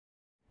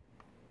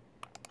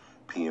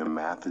PM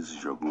Mathis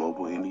is your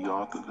global indie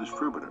author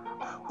distributor,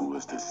 who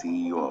is the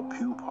CEO of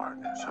Pew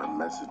Partners. Her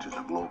message is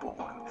a global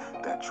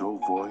one, that your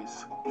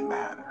voice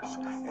matters.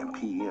 And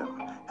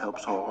PM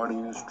helps her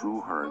audience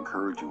through her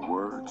encouraging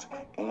words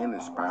and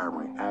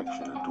inspiring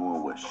action of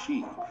doing what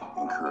she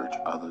encouraged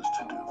others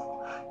to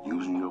do,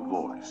 using your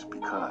voice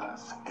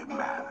because it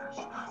matters.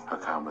 Her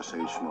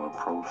conversational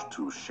approach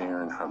to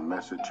sharing her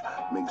message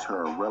makes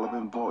her a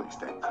relevant voice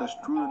that cuts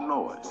through the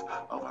noise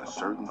of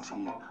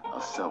uncertainty,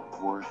 of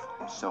self-worth,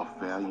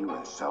 self-value,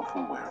 and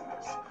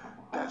self-awareness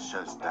that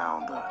shuts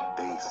down the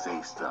they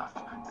say stuff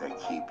that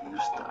keep you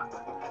stuck.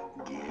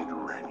 Get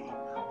ready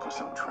for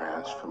some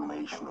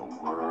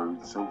transformational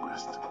words of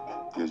wisdom.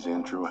 This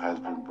intro has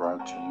been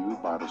brought to you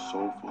by the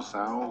soulful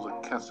sounds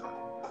of Kessa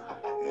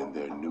and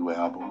their new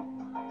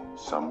album,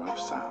 Summer of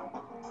Sound,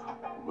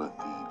 with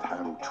the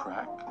title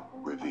track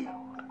revealed.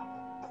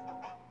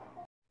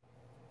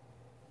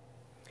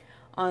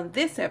 On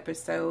this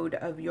episode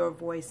of Your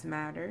Voice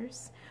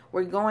Matters,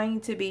 we're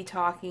going to be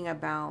talking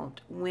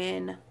about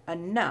when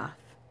enough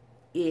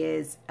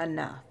is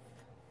enough.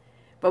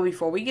 But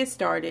before we get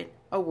started,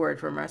 a word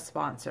from our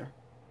sponsor.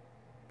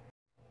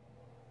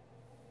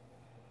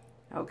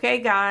 Okay,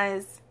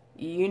 guys,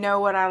 you know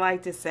what I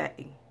like to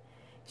say.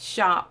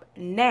 Shop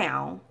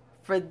now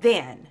for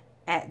then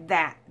at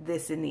that,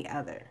 this, and the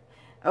other.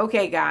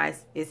 Okay,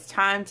 guys, it's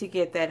time to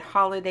get that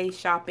holiday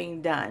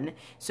shopping done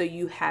so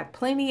you have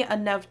plenty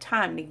enough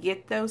time to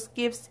get those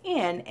gifts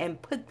in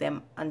and put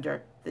them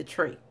under the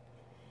tree.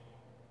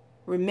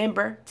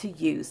 Remember to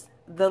use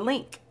the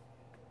link.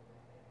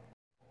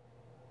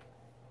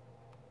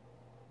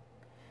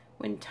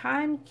 When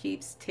time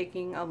keeps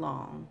ticking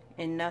along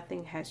and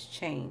nothing has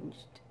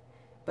changed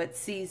but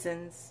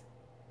seasons,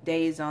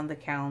 days on the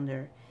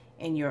calendar,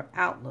 and your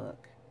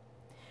outlook,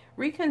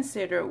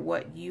 reconsider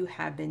what you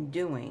have been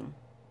doing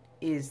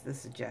is the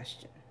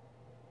suggestion.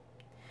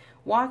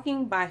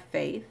 Walking by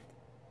faith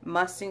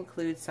must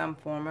include some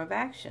form of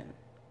action.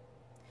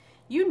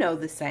 You know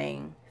the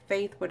saying,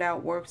 faith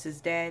without works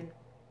is dead.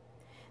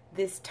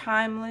 This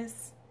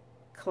timeless,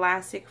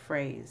 classic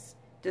phrase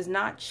does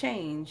not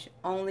change,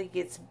 only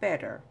gets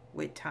better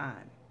with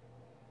time.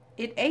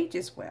 It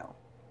ages well.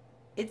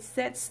 It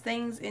sets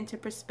things into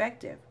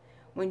perspective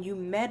when you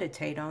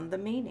meditate on the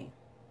meaning.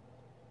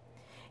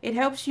 It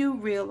helps you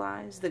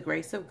realize the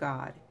grace of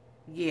God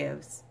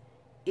gives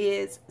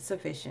is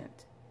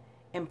sufficient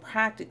and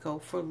practical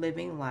for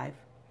living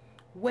life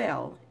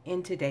well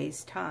in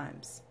today's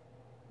times.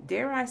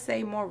 Dare I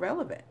say more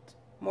relevant,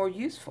 more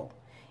useful,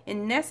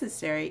 and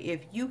necessary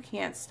if you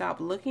can't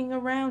stop looking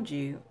around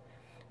you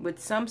with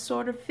some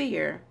sort of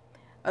fear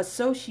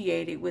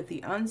associated with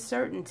the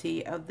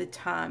uncertainty of the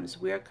times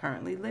we are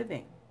currently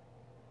living.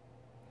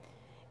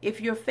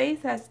 If your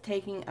faith has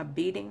taken a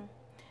beating,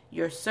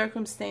 your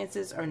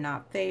circumstances are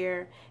not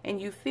there, and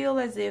you feel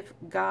as if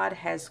God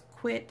has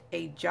quit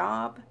a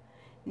job,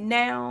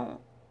 now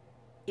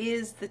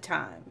is the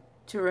time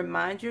to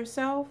remind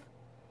yourself,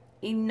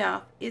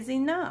 enough is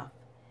enough.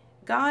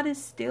 God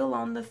is still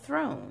on the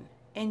throne,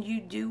 and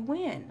you do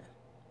win.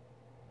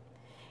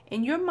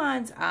 In your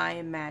mind's eye,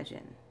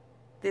 imagine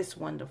this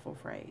wonderful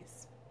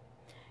phrase: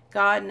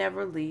 God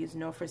never leaves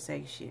nor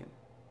forsakes you.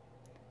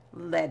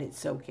 Let it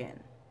soak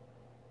in.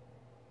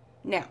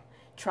 Now,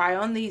 try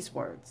on these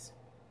words.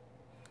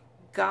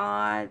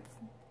 God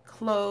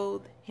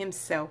clothed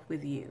himself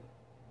with you.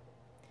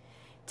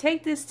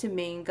 Take this to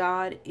mean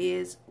God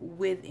is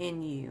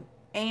within you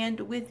and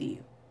with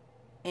you,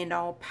 and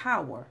all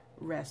power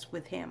rests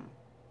with him.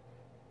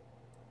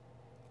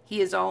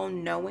 He is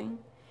all-knowing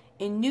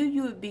and knew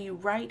you would be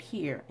right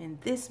here in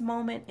this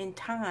moment in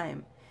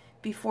time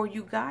before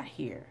you got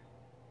here.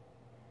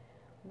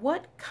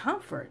 What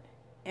comfort,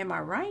 am I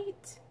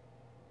right?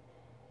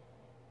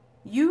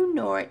 You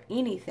nor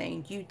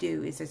anything you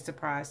do is a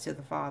surprise to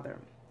the Father.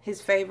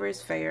 His favor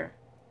is fair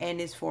and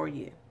is for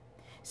you.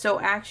 So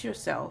ask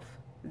yourself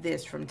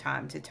this from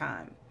time to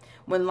time.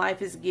 When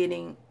life is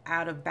getting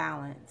out of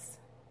balance,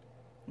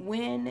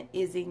 when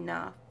is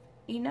enough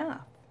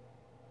enough?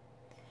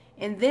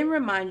 And then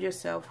remind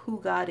yourself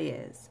who God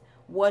is,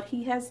 what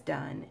he has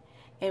done,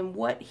 and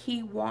what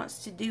he wants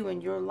to do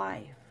in your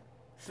life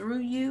through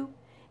you,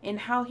 and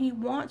how he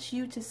wants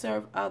you to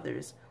serve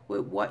others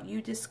with what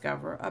you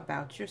discover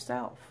about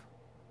yourself.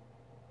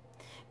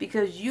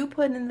 Because you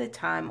put in the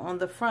time on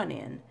the front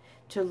end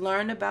to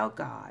learn about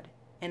God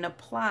and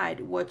applied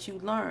what you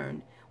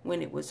learned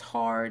when it was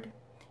hard,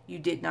 you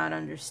did not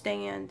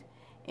understand,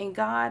 and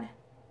God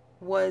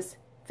was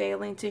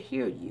failing to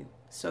hear you,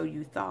 so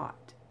you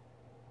thought.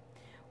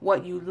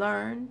 What you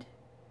learned,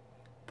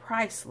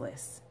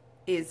 priceless,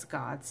 is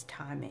God's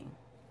timing.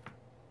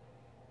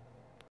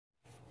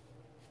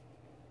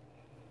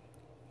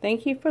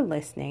 Thank you for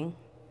listening.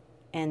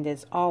 And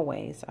as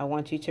always, I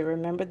want you to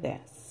remember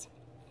this.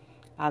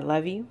 I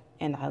love you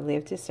and I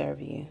live to serve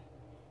you.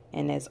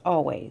 And as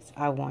always,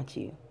 I want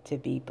you to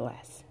be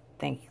blessed.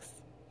 Thanks.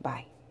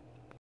 Bye.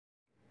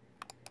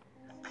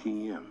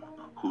 PM,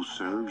 who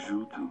serves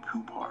you through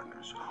Pew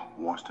Partners,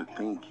 wants to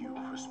thank you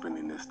for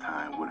spending this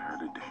time with her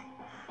today.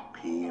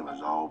 PM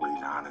is always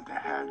honored to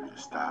have you to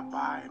stop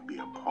by and be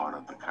a part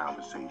of the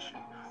conversation.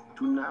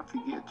 Do not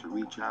forget to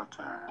reach out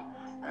to her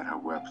at her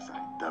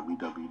website,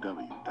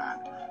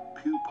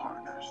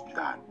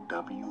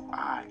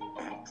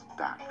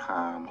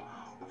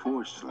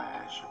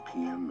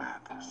 www.pewpartners.wix.com/PM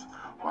Mathis.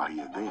 While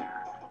you're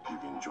there, you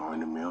can join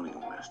the mailing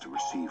list to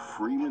receive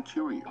free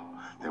material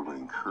that will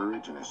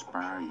encourage and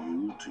inspire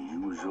you to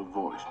use your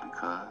voice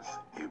because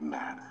it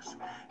matters.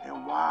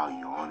 And while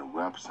you're on the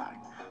website,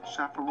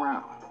 shop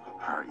around.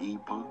 Her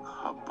ebook,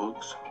 her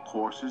books,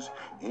 courses,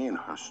 and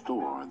her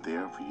store are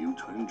there for you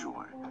to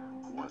enjoy.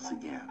 Once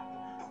again,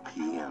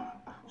 PM,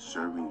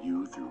 serving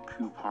you through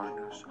Pew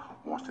Partners,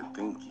 wants to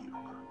thank you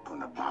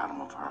from the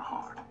bottom of her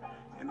heart.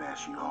 And as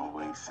she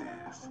always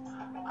says,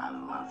 I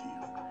love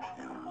you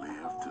and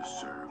live to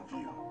serve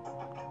you.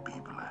 Be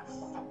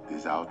blessed.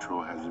 This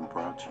outro has been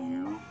brought to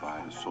you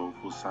by the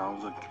Soulful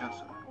Sounds of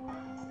Kessa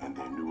and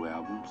their new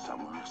album,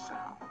 Summer of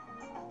Sound,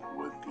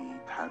 with the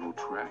title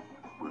track,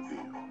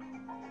 Reveal.